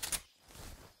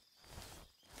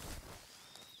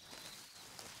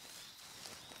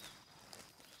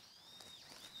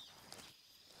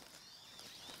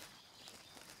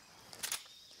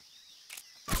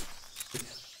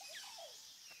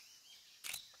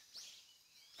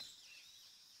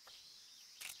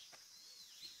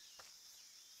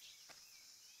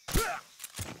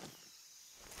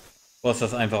 Boah, ist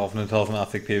das einfach auf einen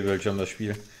 1080p Bildschirm, das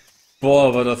Spiel.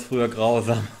 Boah, war das früher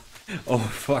grausam. Oh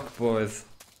fuck, boys.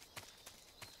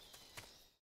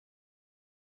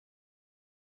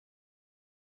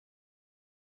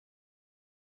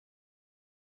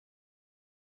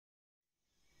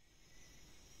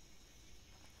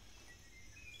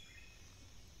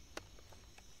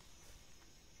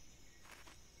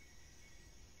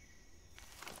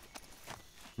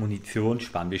 Munition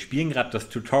sparen. Wir spielen gerade das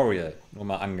Tutorial, nur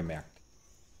mal angemerkt.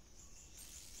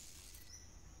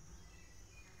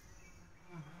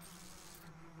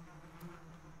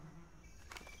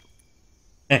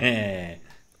 Wir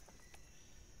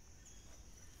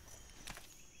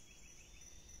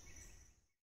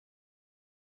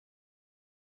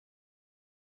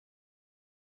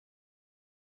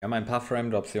haben ein paar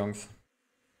Frame Drops, Jungs.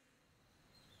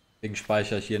 Deswegen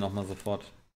speichere ich hier nochmal sofort.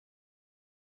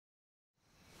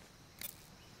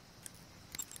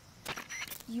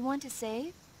 You want to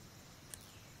save?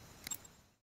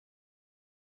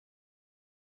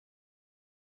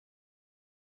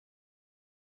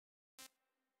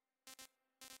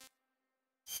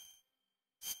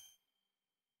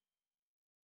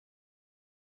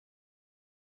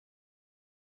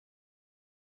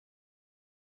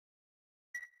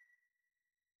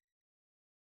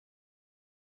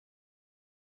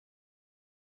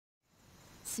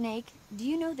 Snake, do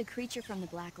you know the creature from the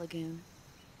Black Lagoon?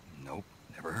 Nope,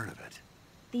 never heard of it.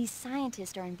 These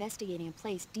scientists are investigating a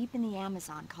place deep in the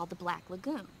Amazon called the Black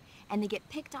Lagoon, and they get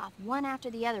picked off one after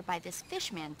the other by this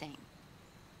fishman thing.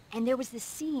 And there was this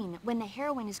scene when the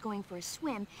heroine is going for a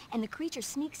swim, and the creature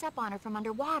sneaks up on her from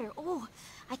underwater. Oh,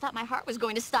 I thought my heart was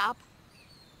going to stop.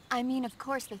 I mean, of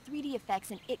course, the 3D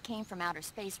effects in It Came From Outer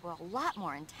Space were a lot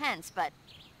more intense, but...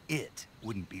 It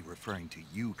wouldn't be referring to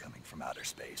you coming from outer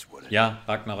space, would it? Ja,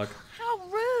 Ragnarök. How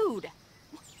rude!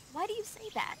 Why do you say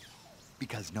that?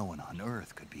 Because no one on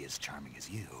Earth could be as charming as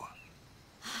you.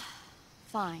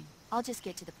 Fine. I'll just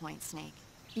get to the point, Snake.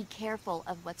 Be careful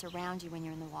of what's around you when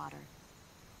you're in the water.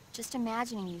 Just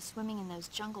imagining you swimming in those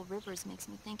jungle rivers makes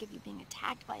me think of you being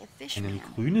attacked by a fishman. Einen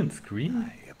grünen Screen?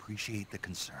 I appreciate the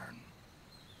concern.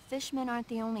 Fishmen aren't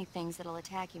the only things that'll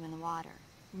attack you in the water.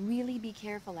 Really be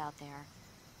careful out there.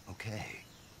 Okay.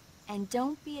 And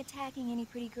don't be attacking any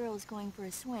pretty girls going for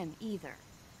a swim, either.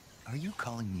 Are you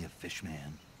calling me a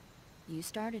fishman? You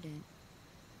started it.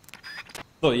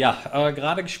 So, ja,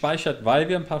 gerade gespeichert, weil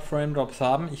wir ein paar Frame Drops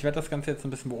haben. Ich werde das Ganze jetzt ein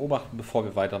bisschen beobachten, bevor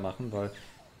wir weitermachen, weil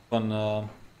von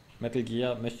Metal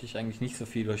Gear möchte ich eigentlich nicht so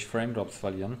viel durch Frame Drops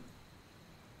verlieren.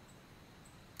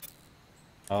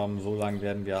 So lange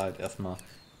werden wir halt erstmal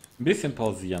ein bisschen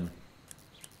pausieren.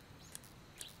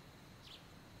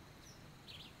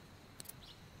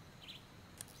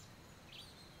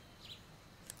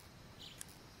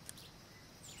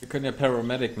 Wir können ja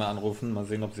Paramedic mal anrufen, mal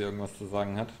sehen, ob sie irgendwas zu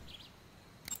sagen hat.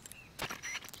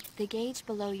 The gauge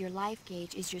below your life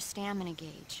gauge is your stamina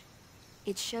gauge.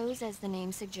 It shows, as the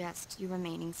name suggests, your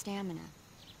remaining stamina.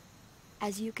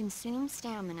 As you consume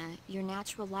stamina, your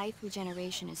natural life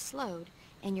regeneration is slowed,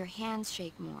 and your hands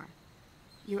shake more.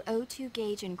 Your O2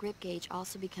 gauge and grip gauge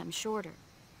also become shorter.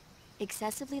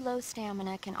 Excessively low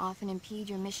stamina can often impede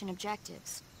your mission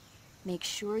objectives. Make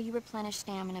sure you replenish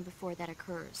stamina before that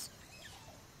occurs.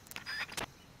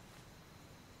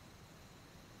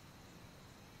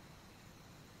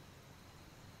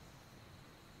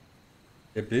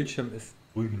 Der Bildschirm ist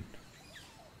grün.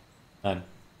 Nein.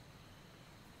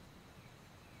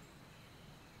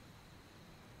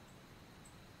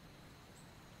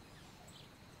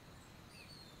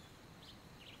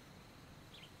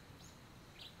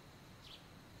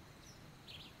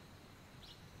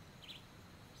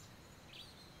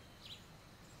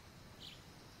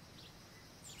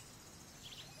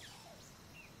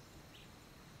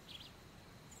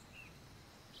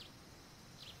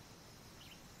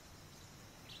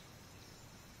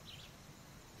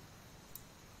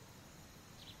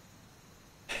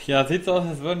 Ja, sieht so aus,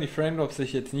 als würden die Frame Drops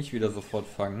sich jetzt nicht wieder sofort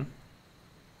fangen.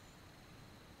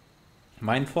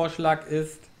 Mein Vorschlag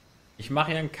ist, ich mache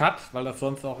hier einen Cut, weil das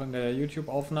sonst auch in der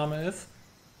YouTube-Aufnahme ist.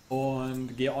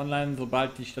 Und gehe online,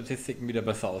 sobald die Statistiken wieder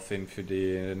besser aussehen für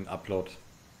den Upload.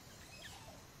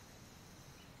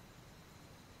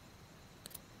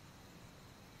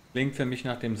 Klingt für mich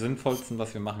nach dem Sinnvollsten,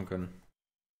 was wir machen können.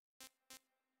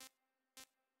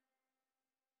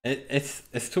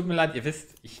 Es tut mir leid, ihr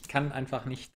wisst, ich kann einfach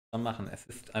nichts dran machen. Es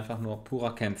ist einfach nur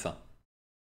purer Cancer.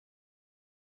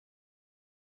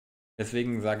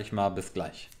 Deswegen sage ich mal bis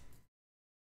gleich.